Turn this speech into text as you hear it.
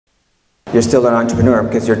you're still an entrepreneur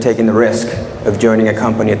because you're taking the risk of joining a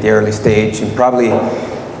company at the early stage and probably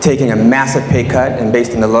taking a massive pay cut, and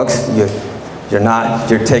based on the looks, you're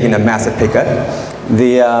taking a massive pay cut.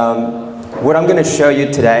 What I'm going to show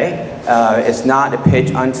you today is not a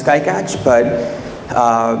pitch on Skycatch, but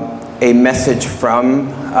a message from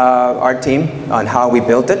our team on how we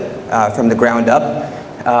built it from the ground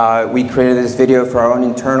up. We created this video for our own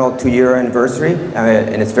internal 2-year anniversary,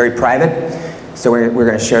 and it's very private. So we're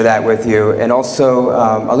going to share that with you. And also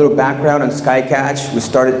a little background on Skycatch. We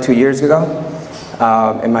started 2 years ago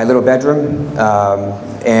in my little bedroom,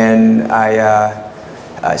 and I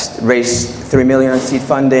raised $3 million on seed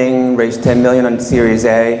funding, raised $10 million on Series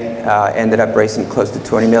A, ended up raising close to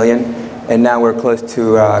 $20 million, and now we're close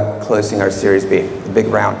to closing our Series B, the big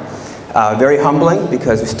round. Very humbling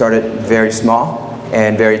because we started very small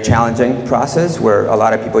and very challenging process where a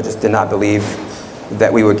lot of people just did not believe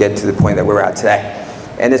that we would get to the point that we're at today.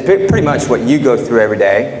 And it's pretty much what you go through every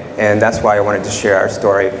day, and that's why I wanted to share our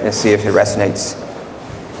story and see if it resonates.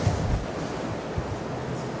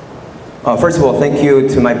 First of all, thank you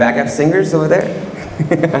to my backup singers over there.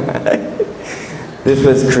 This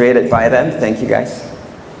was created by them. Thank you, guys.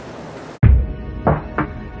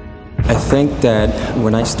 I think that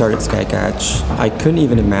when I started Skycatch, I couldn't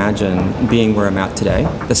even imagine being where I'm at today.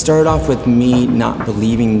 It started off with me not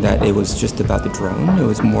believing that it was just about the drone. It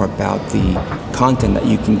was more about the content that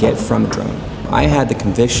you can get from a drone. I had the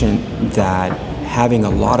conviction that having a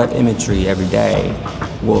lot of imagery every day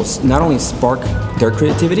will not only spark their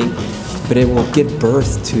creativity, but it will give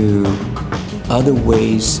birth to other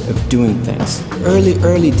ways of doing things.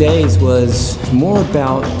 Early days was more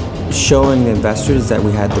about showing the investors that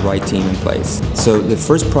we had the right team in place. So the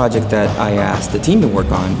first project that I asked the team to work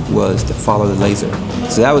on was to follow the laser.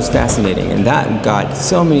 So that was fascinating, and that got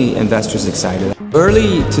so many investors excited.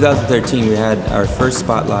 Early 2013, we had our first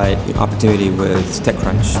spotlight opportunity with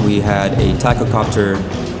TechCrunch. We had a tacocopter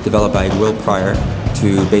developed by Will Pryor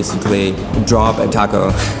to basically drop a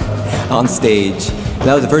taco on stage.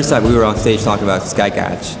 That was the first time we were on stage talking about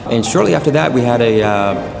Skycatch. And shortly after that, we had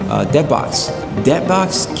a dev box. Dev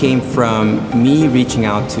box came from me reaching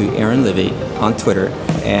out to Aaron Livy on Twitter,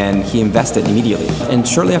 and he invested immediately. And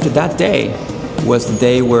shortly after that day was the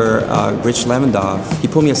day where Rich Levendov, he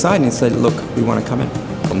pulled me aside and said, look, we want to come in.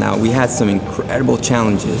 Now, we had some incredible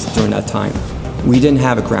challenges during that time. We didn't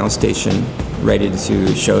have a ground station ready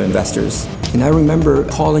to show investors. And I remember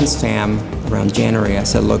calling Sam around January. I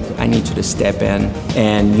said, look, I need you to step in,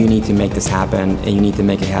 and you need to make this happen, and you need to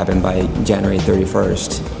make it happen by January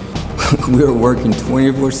 31st. We were working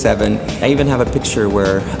 24/7. I even have a picture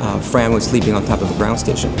where Fran was sleeping on top of a ground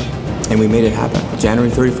station, and we made it happen.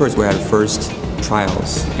 January 31st, we had our first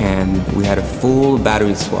trials, and we had a full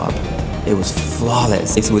battery swap. It was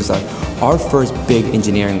flawless. It was our first big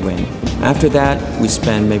engineering win. After that, we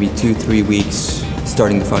spent maybe 2-3 weeks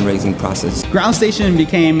starting the fundraising process. Ground station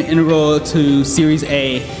became integral to Series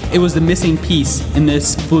A. It was the missing piece in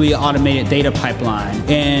this fully automated data pipeline.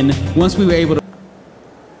 And once we were able to...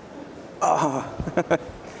 Oh.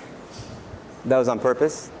 That was on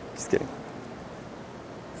purpose? Just kidding.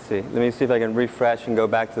 Let's see. Let me see if I can refresh and go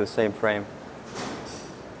back to the same frame.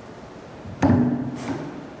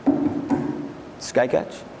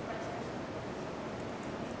 Skycatch?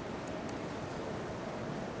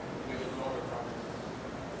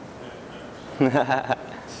 I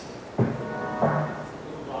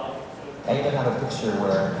even have a picture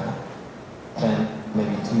where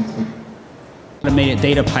maybe 2-3 automated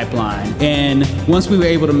data pipeline. And once we were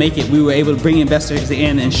able to make it, we were able to bring investors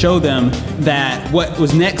in and show them that what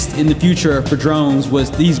was next in the future for drones was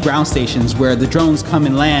these ground stations where the drones come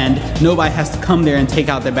and land. Nobody has to come there and take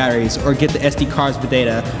out their batteries or get the SD cards for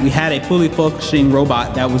data. We had a fully functioning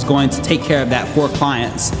robot that was going to take care of that for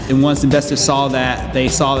clients. And once investors saw that, they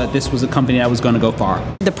saw that this was a company that was going to go far.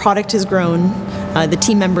 The product has grown. The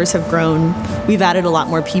team members have grown. We've added a lot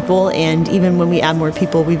more people, and even when we add more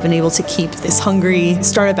people, we've been able to keep this hungry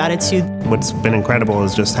startup attitude. What's been incredible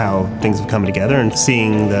is just how things have come together and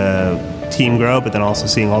seeing the team grow, but then also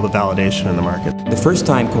seeing all the validation in the market. The first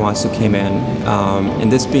time Kawasu came in,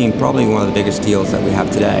 and this being probably one of the biggest deals that we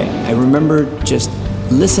have today, I remember just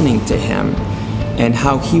listening to him and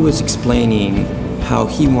how he was explaining how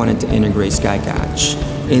he wanted to integrate Skycatch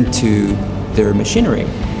into their machinery.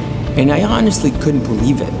 And I honestly couldn't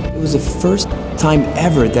believe it. It was the first time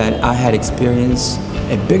ever that I had experienced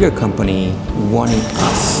a bigger company wanting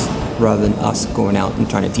us rather than us going out and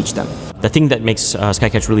trying to teach them. The thing that makes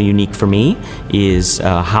Skycatch really unique for me is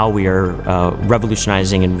how we are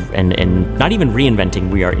revolutionizing and not even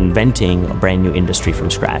reinventing, we are inventing a brand new industry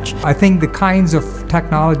from scratch. I think the kinds of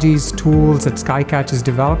technologies, tools that Skycatch is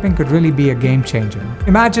developing could really be a game changer.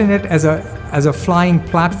 Imagine it as a flying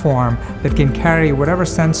platform that can carry whatever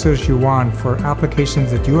sensors you want for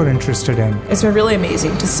applications that you are interested in. It's been really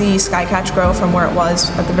amazing to see Skycatch grow from where it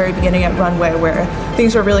was at the very beginning at Runway, where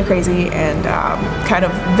things were really crazy and kind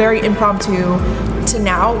of very impromptu, to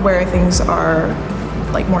now where things are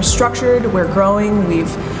like more structured. We're growing, we've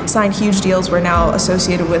signed huge deals, we're now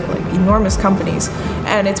associated with like enormous companies,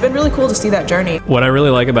 and it's been really cool to see that journey. What I really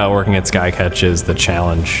like about working at Skycatch is the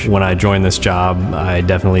challenge. When I joined this job, I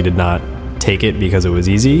definitely did not take it because it was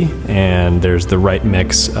easy, and there's the right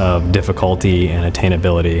mix of difficulty and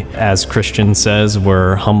attainability. As Christian says,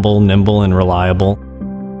 we're humble, nimble, and reliable.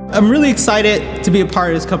 I'm really excited to be a part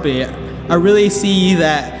of this company. I really see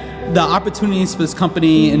that the opportunities for this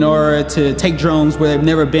company in order to take drones where they've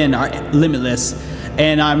never been are limitless,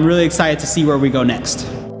 and I'm really excited to see where we go next.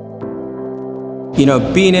 You know,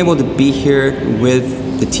 being able to be here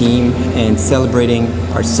with the team and celebrating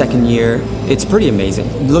our second year, it's pretty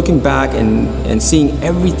amazing. Looking back and seeing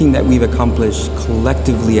everything that we've accomplished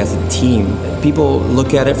collectively as a team, people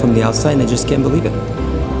look at it from the outside and they just can't believe it.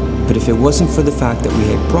 But if it wasn't for the fact that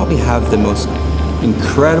we probably have the most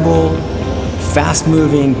incredible,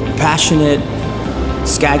 fast-moving, passionate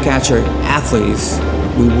Skycatcher athletes,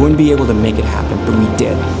 we wouldn't be able to make it happen, but we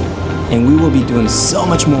did. And we will be doing so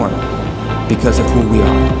much more because of who we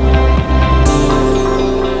are.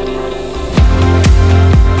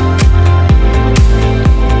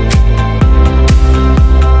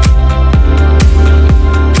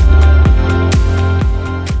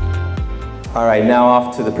 All right, now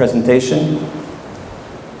off to the presentation.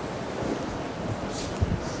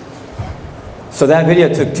 So that video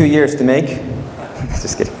took 2 years to make.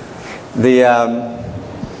 Just kidding.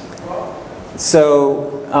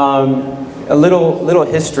 A little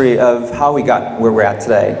history of how we got where we're at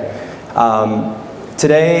today.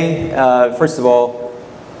 First of all,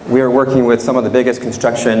 we are working with some of the biggest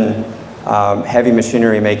construction heavy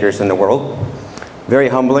machinery makers in the world. Very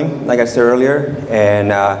humbling, like I said earlier,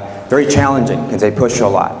 and very challenging because they push a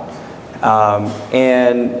lot.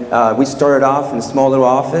 We started off in a small little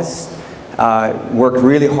office. Worked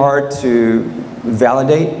really hard to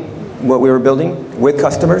validate what we were building with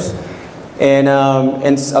customers, and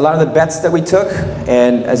a lot of the bets that we took.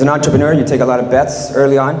 And as an entrepreneur, you take a lot of bets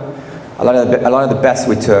early on. A lot of the bets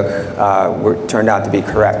we took turned out to be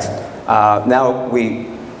correct. Now we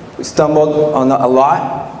stumbled on a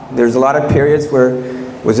lot. There's a lot of periods where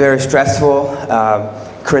it was very stressful.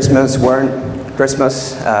 Christmas weren't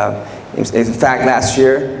Christmas. In fact, last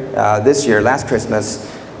Christmas,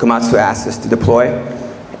 Komatsu asked us to deploy,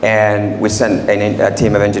 and we sent a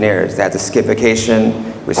team of engineers. They had to skip vacation,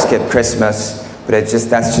 we skipped Christmas, but that's just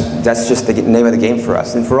the name of the game for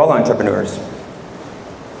us and for all entrepreneurs.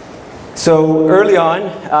 So early on,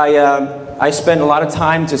 I spent a lot of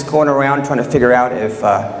time just going around trying to figure out if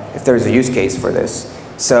there's a use case for this.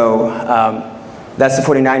 So that's the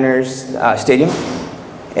 49ers stadium,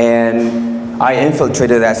 and I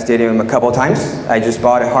infiltrated that stadium a couple of times. I just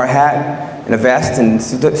bought a hard hat and a vest and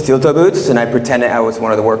steel-toe boots, and I pretended I was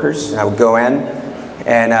one of the workers. I would go in,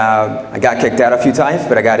 and I got kicked out a few times,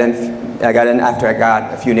 but I got in after I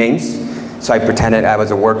got a few names. So I pretended I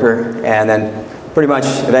was a worker, and then pretty much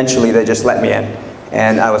eventually they just let me in.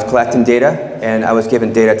 And I was collecting data, and I was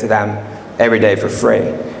giving data to them every day for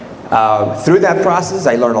free. Through that process,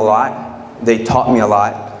 I learned a lot. They taught me a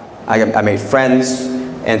lot. I made friends,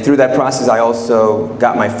 and through that process, I also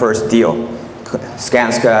got my first deal.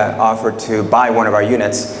 Skanska offered to buy one of our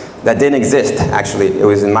units that didn't exist, actually. It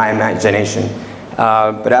was in my imagination.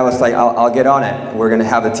 But I was like, I'll get on it. We're going to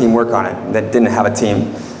have the team work on it. That didn't have a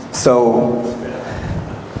team. So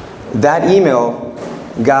that email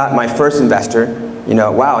got my first investor. You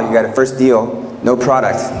know, wow, you got a first deal, no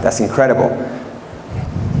product. That's incredible.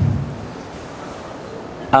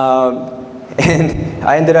 And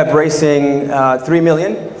I ended up raising $3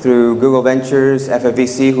 million through Google Ventures,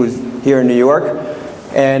 FFVC, who's here in New York,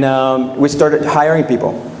 and we started hiring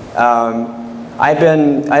people. I've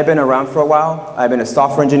been around for a while. I've been a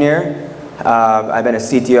software engineer. I've been a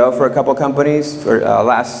CTO for a couple companies, for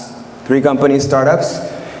last 3 companies, startups,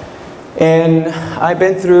 and I've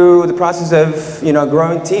been through the process of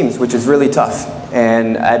growing teams, which is really tough.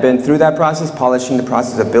 And I've been through that process, polishing the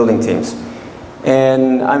process of building teams.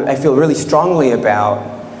 And I feel really strongly about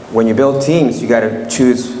when you build teams, you got to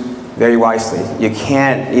choose very wisely. You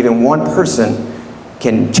can't, even one person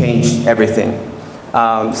can change everything.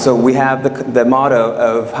 So we have the motto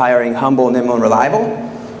of hiring humble, nimble, and reliable.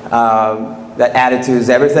 That attitude is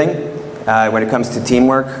everything. When it comes to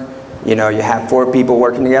teamwork, you know, you have 4 people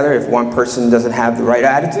working together. If one person doesn't have the right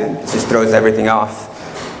attitude, it just throws everything off.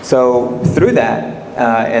 So through that,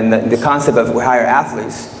 and the concept of we hire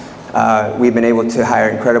athletes, we've been able to hire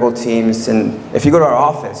incredible teams. And if you go to our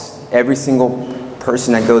office, every single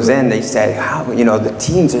person that goes in, they say, wow, you know, the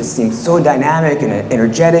teams just seem so dynamic and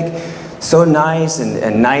energetic, so nice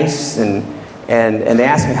and nice. And they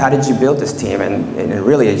asked me, how did you build this team? And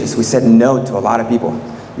really, we said no to a lot of people.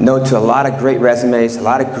 No to a lot of great resumes, a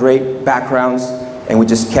lot of great backgrounds, and we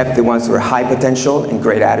just kept the ones who were high potential and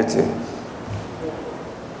great attitude.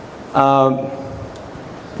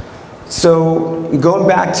 So going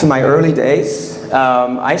back to my early days,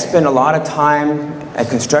 I spent a lot of time at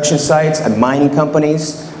construction sites, at mining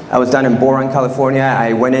companies. I was down in Boron, California.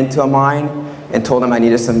 I went into a mine and told them I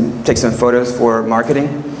needed to take some photos for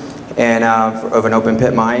marketing and of an open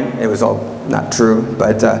pit mine. It was all not true,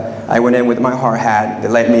 but I went in with my hard hat. They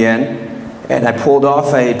let me in, and I pulled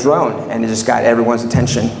off a drone, and it just got everyone's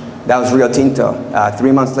attention. That was Rio Tinto.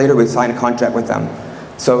 3 months later, we signed a contract with them.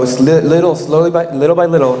 So it was little by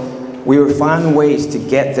little, we were finding ways to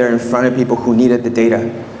get there in front of people who needed the data.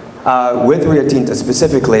 With Rio Tinto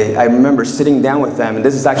specifically, I remember sitting down with them, and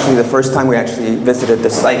this is actually the first time we actually visited the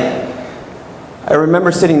site. I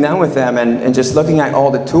remember sitting down with them and just looking at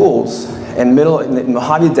all the tools in the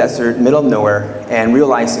Mojave Desert, middle of nowhere, and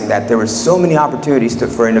realizing that there were so many opportunities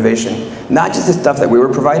for innovation. Not just the stuff that we were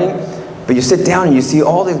providing, but you sit down and you see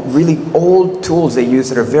all the really old tools they use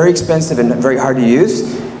that are very expensive and very hard to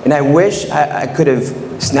use. And I wish I could have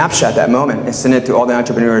snapshot that moment and sent it to all the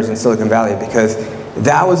entrepreneurs in Silicon Valley, because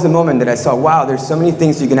that was the moment that I saw, wow, there's so many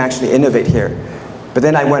things you can actually innovate here. But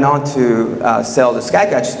then I went on to sell the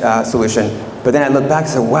Skycatch solution. But then I look back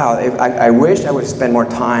and said, wow, I wish I would have spent more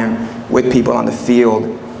time with people on the field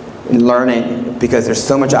and learning, because there's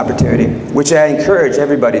so much opportunity, which I encourage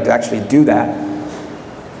everybody to actually do that.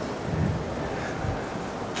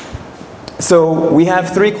 So we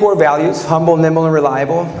have 3 core values: humble, nimble, and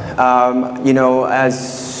reliable. As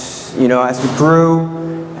we grew,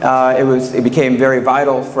 it became very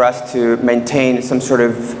vital for us to maintain some sort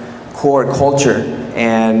of core culture,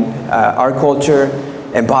 and our culture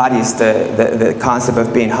embodies the concept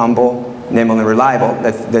of being humble, nimble, and reliable.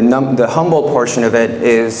 The humble portion of it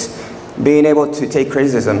is being able to take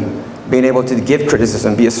criticism, being able to give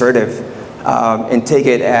criticism, be assertive, and take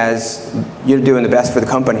it as you're doing the best for the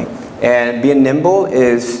company. And being nimble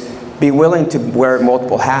is being willing to wear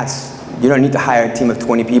multiple hats. You don't need to hire a team of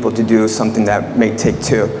 20 people to do something that may take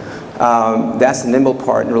 2. That's the nimble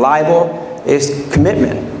part. And reliable is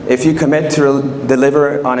commitment. If you commit to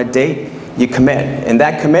deliver on a date, you commit. And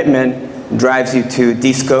that commitment drives you to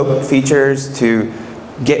de-scope features, to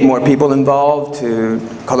get more people involved, to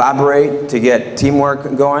collaborate, to get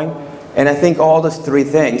teamwork going. And I think all those 3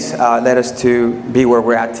 things led us to be where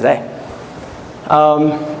we're at today.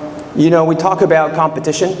 We talk about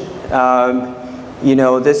competition.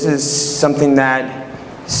 This is something that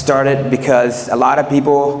started because a lot of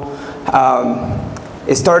people,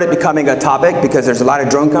 it started becoming a topic because there's a lot of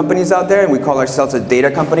drone companies out there, and we call ourselves a data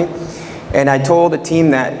company. And I told the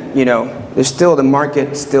team that, the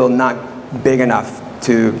market's still not big enough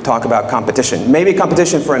to talk about competition. Maybe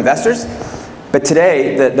competition for investors, but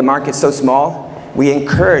today the market's so small, we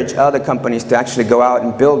encourage other companies to actually go out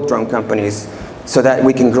and build drone companies so that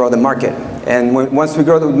we can grow the market. And once we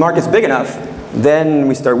grow the market's big enough, then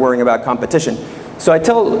we start worrying about competition. So I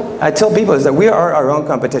tell people is that we are our own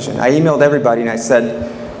competition. I emailed everybody and I said,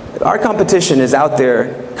 our competition is out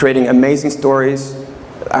there creating amazing stories,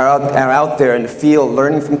 are out there in the field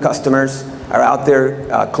learning from customers, are out there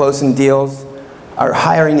closing deals, are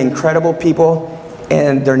hiring incredible people,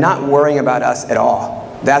 and they're not worrying about us at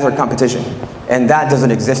all. That's our competition. And that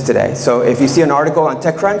doesn't exist today. So if you see an article on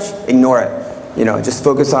TechCrunch, ignore it. Just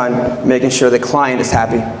focus on making sure the client is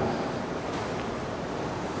happy.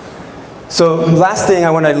 So the last thing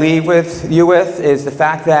I want to leave you with is the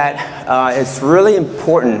fact that it's really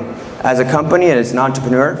important as a company and as an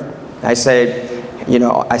entrepreneur. I say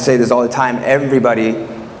this all the time, everybody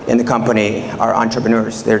in the company are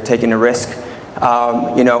entrepreneurs. They're taking a risk.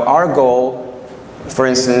 Our goal, for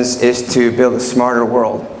instance, is to build a smarter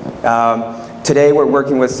world. Today we're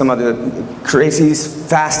working with some of the craziest,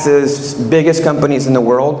 fastest, biggest companies in the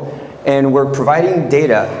world, and we're providing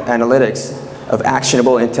data analytics of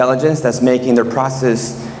actionable intelligence that's making their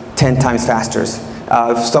process 10 times faster.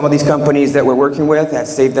 Some of these companies that we're working with have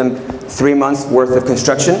saved them 3 months worth of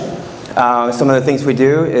construction. Some of the things we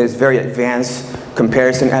do is very advanced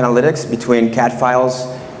comparison analytics between CAD files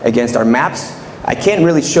against our maps. I can't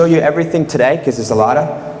really show you everything today because there's a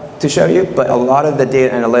lot to show you, but a lot of the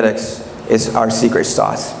data analytics is our secret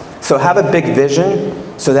sauce. So have a big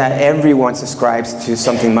vision so that everyone subscribes to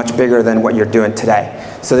something much bigger than what you're doing today.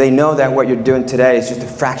 So they know that what you're doing today is just a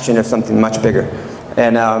fraction of something much bigger.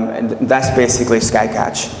 And that's basically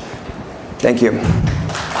Skycatch. Thank you.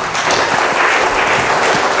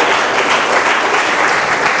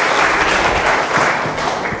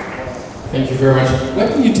 Thank you very much. What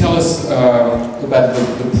can you tell us about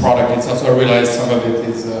the product itself? So I realize some of it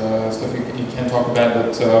is stuff you can't talk about,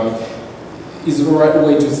 but is the right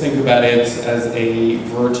way to think about it as a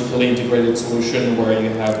vertically integrated solution where you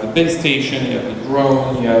have the base station, you have the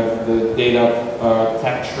drone, you have the data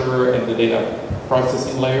capture and the data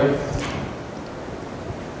processing layer?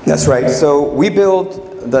 That's right. So we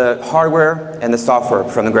build the hardware and the software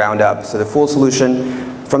from the ground up. So the full solution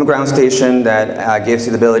from a ground station that gives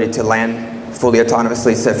you the ability to land fully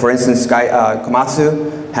autonomously. So for instance,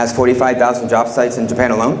 Komatsu has 45,000 job sites in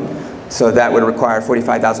Japan alone. So that would require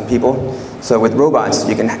 45,000 people. So with robots,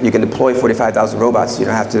 you can deploy 45,000 robots. You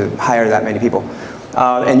don't have to hire that many people.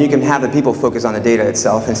 And you can have the people focus on the data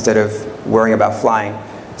itself instead of worrying about flying.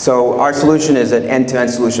 So our solution is an end-to-end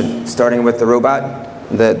solution, starting with the robot,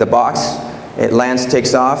 the box. It lands,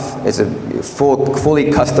 takes off. It's a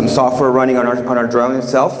fully custom software running on our drone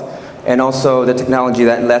itself. And also the technology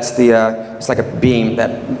that lets it's like a beam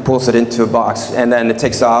that pulls it into a box. And then it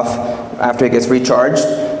takes off after it gets recharged.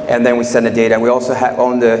 And then we send the data. We also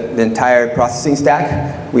own the entire processing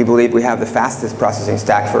stack. We believe we have the fastest processing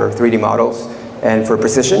stack for 3D models and for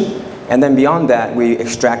precision. And then beyond that, we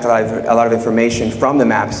extract a lot of information from the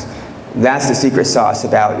maps. That's the secret sauce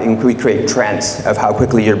about, we create trends of how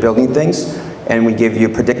quickly you're building things. And we give you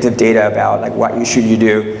predictive data about like what should you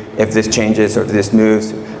do if this changes or if this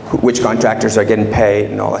moves, which contractors are getting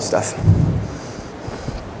paid and all that stuff.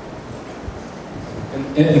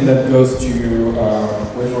 And that goes to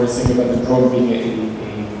what you were saying about the drone being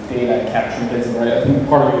a data capture business, right? I think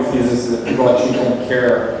part of your thesis is that people actually don't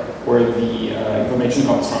care where the information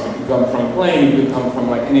comes from. It could come from a plane, it could come from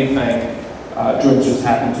like anything. Drones just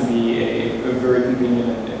happen to be a very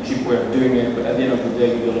convenient and cheap way of doing it, but at the end of the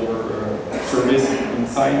day, you deliver service and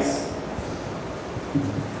insights.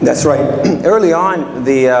 That's right. Early on,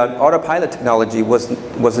 the autopilot technology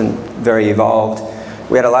wasn't very evolved.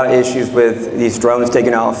 We had a lot of issues with these drones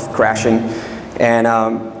taking off, crashing, and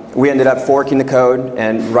we ended up forking the code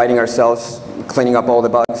and writing ourselves, cleaning up all the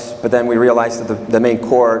bugs, but then we realized that the main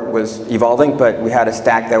core was evolving, but we had a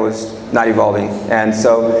stack that was not evolving. And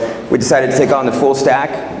so we decided to take on the full stack,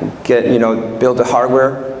 build the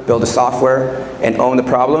hardware, build the software, and own the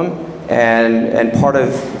problem. And part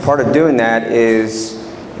of doing that is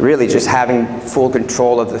really just having full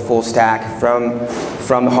control of the full stack from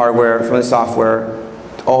the hardware, from the software,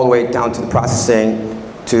 all the way down to the processing,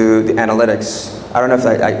 to the analytics. I don't know if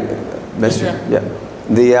I missed it.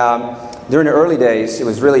 Yeah. During the early days, it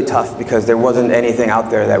was really tough because there wasn't anything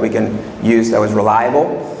out there that we can use that was reliable.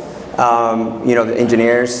 The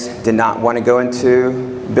engineers did not want to go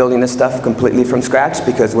into building this stuff completely from scratch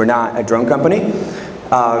because we're not a drone company.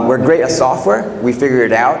 We're great at software. We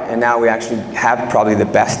figured it out, and now we actually have probably the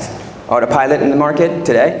best autopilot in the market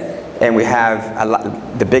today. And we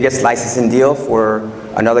have the biggest licensing deal for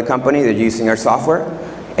another company. They're using our software.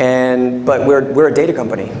 But we're a data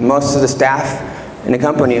company. Most of the staff in the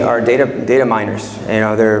company are data miners.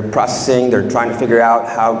 They're processing, they're trying to figure out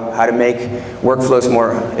how to make workflows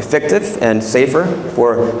more effective and safer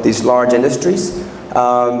for these large industries.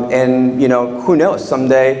 Who knows,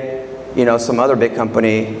 someday, some other big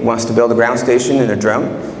company wants to build a ground station and a drone.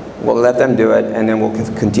 We'll let them do it, and then we'll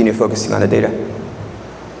continue focusing on the data.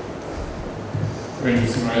 Very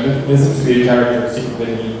interesting, right? This seems to be a characteristic of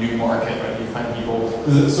any new market, right? You find people,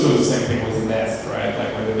 this is sort of the same thing with Nest, right?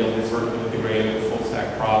 Like when they build this vertically integrated full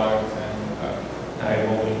stack product and now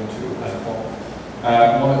evolving into a platform.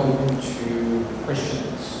 I want to open to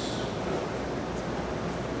questions.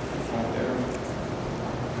 Right there.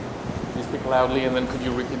 Can you speak loudly and then could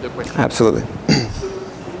you repeat the question? Absolutely. So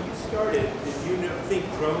when you started, did you think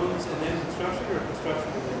drones and then construction, or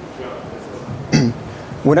construction and then drones?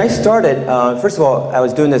 When I started, first of all, I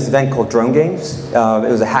was doing this event called Drone Games. It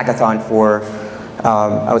was a hackathon for,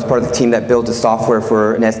 I was part of the team that built the software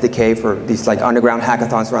for an SDK for these like underground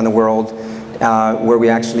hackathons around the world, where we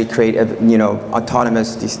actually create,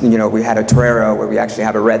 autonomous, we had a Torero where we actually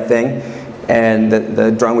have a red thing, and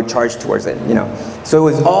the drone would charge towards it, So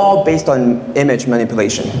it was all based on image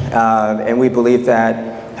manipulation, and we believed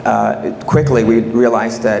that quickly we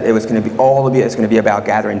realized that it was going to be about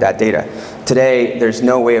gathering that data. Today, there's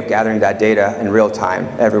no way of gathering that data in real time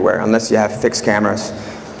everywhere unless you have fixed cameras.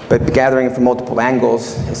 but gathering it from multiple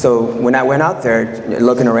angles. So when I went out there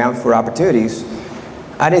looking around for opportunities,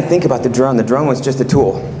 I didn't think about the drone. The drone was just a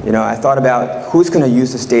tool. You know, I thought about who's going to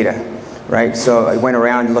use this data, right? So I went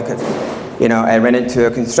around and looked at, you know, I ran into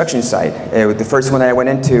a construction site. The first one that I went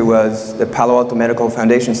into was the Palo Alto Medical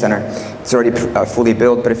Foundation Center. It's already fully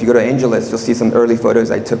built, but if you go to AngelList, you'll see some early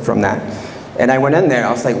photos I took from that. And I went in there,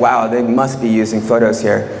 I was like, wow, they must be using photos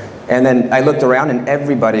here. And then I looked around and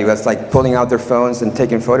everybody was like pulling out their phones and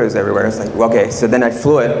taking photos everywhere. I was like, well, okay, so then I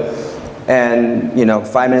flew it. And you know,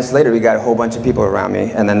 5 minutes later, we got a whole bunch of people around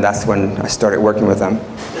me, and then that's when I started working with them.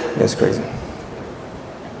 It was crazy. In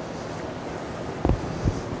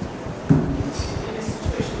a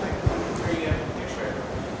situation like where you have a picture,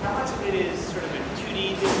 how much of it is sort of a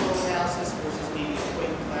 2D visual analysis versus maybe a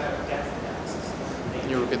point cloud depth analysis? Can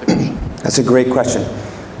you repeat the question? That's a great question.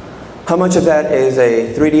 How much of that is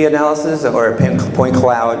a 3D analysis or a point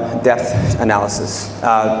cloud depth analysis?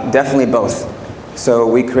 Definitely both. So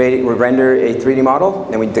we render a 3D model,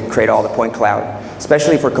 and we create all the point cloud.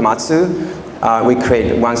 Especially for Komatsu, we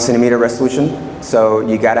create 1 centimeter resolution. So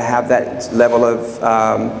you got to have that level of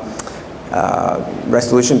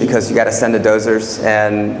resolution because you got to send the dozers,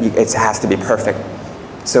 and it has to be perfect.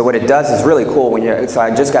 So what it does is really cool. So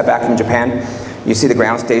I just got back from Japan. You see the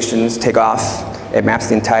ground stations take off. It maps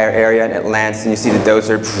the entire area, and it lands, and you see the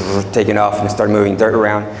dozer taking off and start moving dirt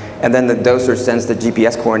around. And then the dozer sends the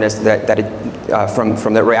GPS coordinates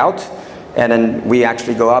from the route, and then we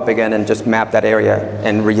actually go up again and just map that area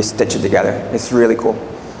and re-stitch it together. It's really cool.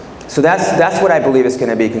 So that's what I believe is going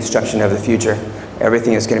to be construction of the future.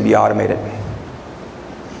 Everything is going to be automated.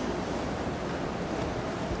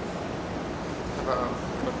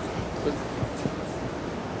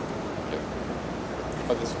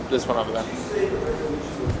 This one over there.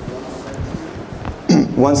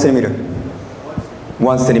 1 centimeter.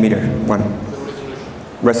 1 centimeter. One.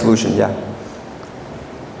 Resolution, yeah.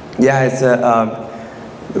 Yeah, it's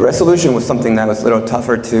the resolution was something that was a little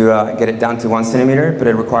tougher to get it down to 1 centimeter, but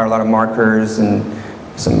it required a lot of markers and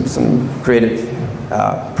some creative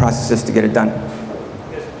processes to get it done. I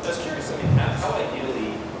was curious, I mean, how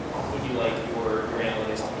ideally would you like your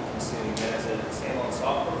analytics to be consumed as a standalone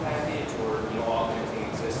software package, or augmenting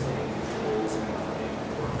existing tools and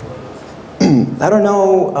workflows? I don't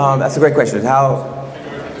know. That's a great question. How?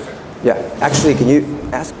 Yeah, actually, can you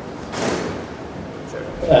ask?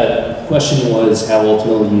 Question was how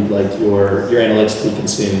ultimately you'd like your analytics to be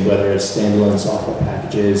consumed, whether it's standalone software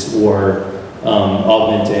packages or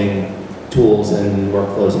augmenting tools and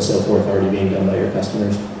workflows and so forth already being done by your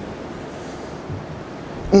customers.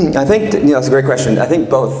 I think that's a great question. I think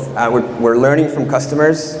both. We're learning from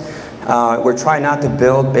customers. We're trying not to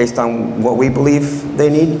build based on what we believe they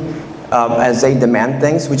need. As they demand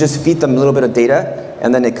things, we just feed them a little bit of data,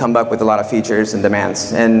 and then they come up with a lot of features and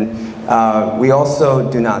demands. And we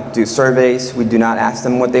also do not do surveys. We do not ask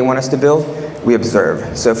them what they want us to build. We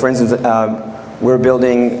observe. So for instance, we're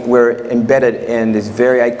embedded in this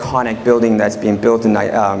very iconic building that's being built in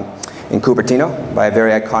Cupertino by a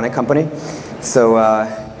very iconic company. So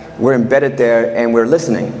we're embedded there, and we're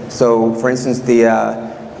listening. So for instance, the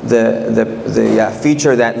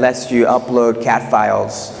feature that lets you upload CAD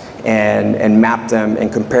files and map them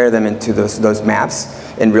and compare them into those maps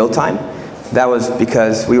in real time, that was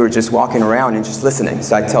because we were just walking around and just listening.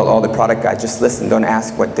 So I tell all the product guys, just listen, don't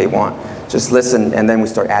ask what they want. Just listen, and then we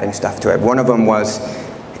start adding stuff to it. One of them was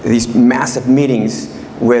these massive meetings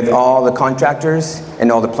with all the contractors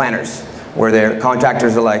and all the planners, where their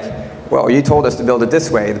contractors are like, well, you told us to build it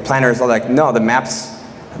this way. The planners are like, no, the maps,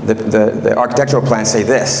 the architectural plans say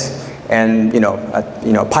this. And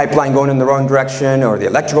a pipeline going in the wrong direction, or the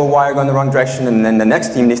electrical wire going in the wrong direction, and then the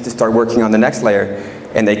next team needs to start working on the next layer,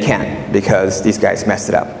 and they can't because these guys messed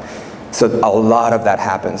it up. So a lot of that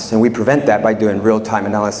happens, and we prevent that by doing real-time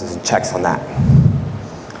analysis and checks on that.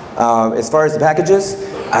 As far as the packages,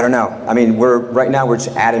 I don't know. I mean, right now we're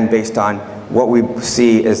just adding based on what we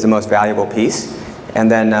see is the most valuable piece,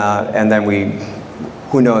 and then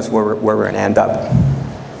who knows where we're going to end up.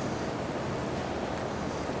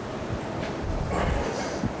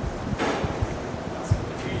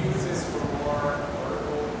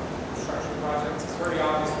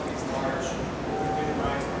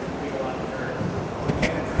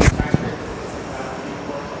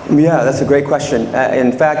 Yeah, that's a great question.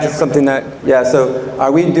 In fact, it's something that, so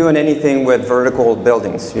are we doing anything with vertical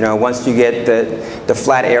buildings? Once you get the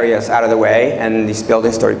flat areas out of the way and these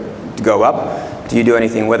buildings start to go up, do you do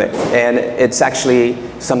anything with it? And it's actually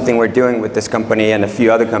something we're doing with this company and a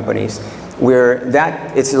few other companies, where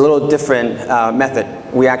it's a little different method.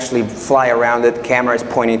 We actually fly around it, the camera is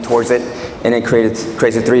pointing towards it, and it creates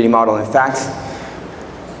a 3D model. In fact,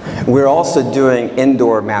 We're also doing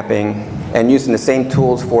indoor mapping and using the same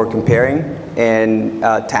tools for comparing and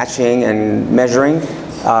attaching and measuring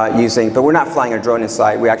but we're not flying a drone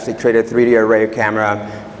inside. We actually created a 3D array camera,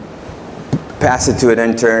 pass it to an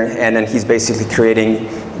intern, and then he's basically creating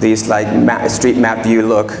these like street map view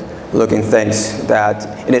looking things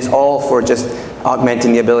and it's all for just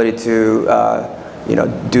augmenting the ability to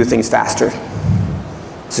do things faster.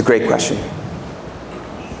 It's a great question.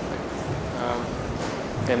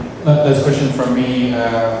 Last question from me.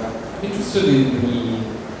 I'm interested in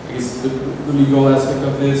the legal aspect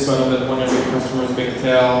of this. So I know that one of your customers,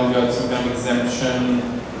 Bechtel, got some kind of exemption.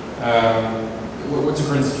 What's the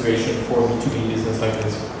current situation for B2B business like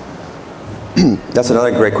this? That's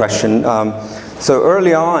another great question. So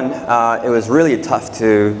early on, it was really tough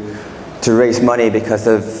to raise money because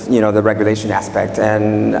of the regulation aspect,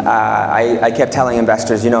 and I kept telling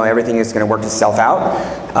investors, everything is going to work itself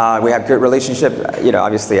out. We have good relationship.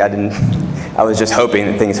 Obviously, I was just hoping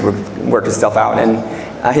that things would work itself out,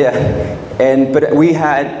 but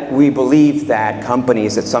we believed that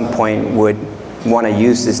companies at some point would want to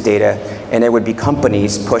use this data, and there would be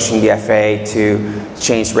companies pushing the FAA to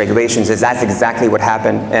change regulations. That's exactly what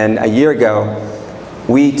happened. And a year ago,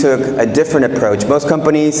 we took a different approach. Most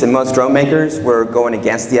companies and most drone makers were going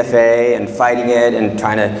against the FAA and fighting it and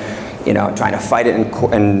trying to fight it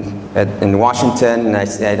in Washington.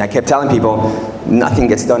 And I kept telling people, nothing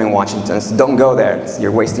gets done in Washington, so don't go there.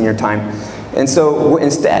 You're wasting your time. And so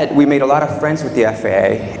instead, we made a lot of friends with the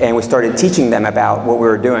FAA, and we started teaching them about what we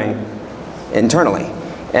were doing internally.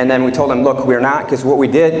 And then we told them, look, we're not, because what we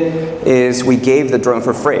did is we gave the drone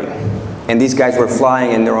for free. And these guys were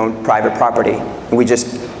flying in their own private property. And we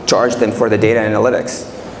just charged them for the data analytics.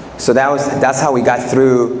 So that's how we got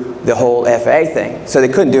through the whole FAA thing. So they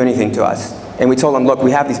couldn't do anything to us. And we told them, look,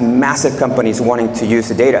 we have these massive companies wanting to use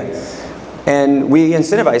the data. And we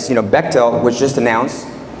incentivized, Bechtel was just announced,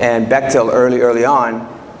 and Bechtel early on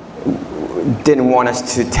didn't want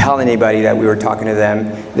us to tell anybody that we were talking to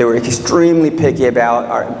them. They were extremely picky about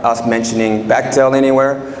us mentioning Bechtel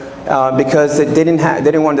anywhere because they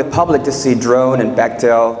didn't want the public to see drone and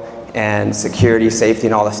Bechtel and security, safety,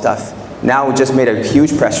 and all that stuff. Now we just made a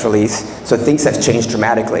huge press release, so things have changed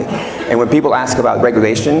dramatically. And when people ask about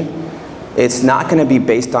regulation, it's not going to be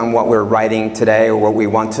based on what we're writing today or what we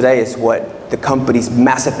want today. It's what the companies,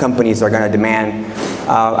 massive companies, are going to demand.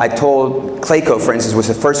 I told Clayco, for instance, was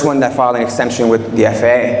the first one that filed an exemption with the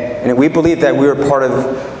FAA. And we believe that we were part of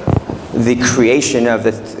the creation of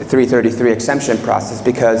the 333 exemption process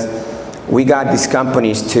because we got these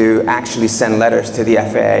companies to actually send letters to the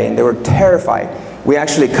FAA, and they were terrified. We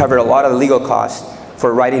actually covered a lot of the legal costs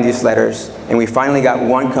for writing these letters, and we finally got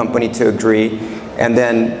one company to agree, and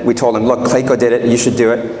then we told them, look, Clayco did it, you should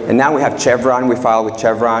do it. And now we have Chevron, we filed with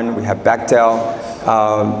Chevron, we have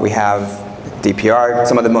Bechtel, we have DPR,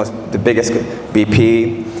 some of the biggest,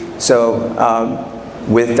 BP. So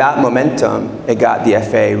with that momentum, it got the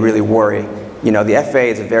FAA really worried. The FAA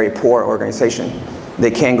is a very poor organization.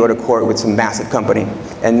 They can't go to court with some massive company.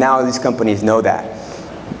 And now these companies know that.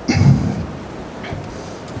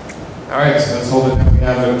 All right, so that's all the time we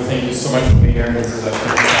have. Thank you so much for being here.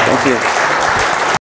 Thank you.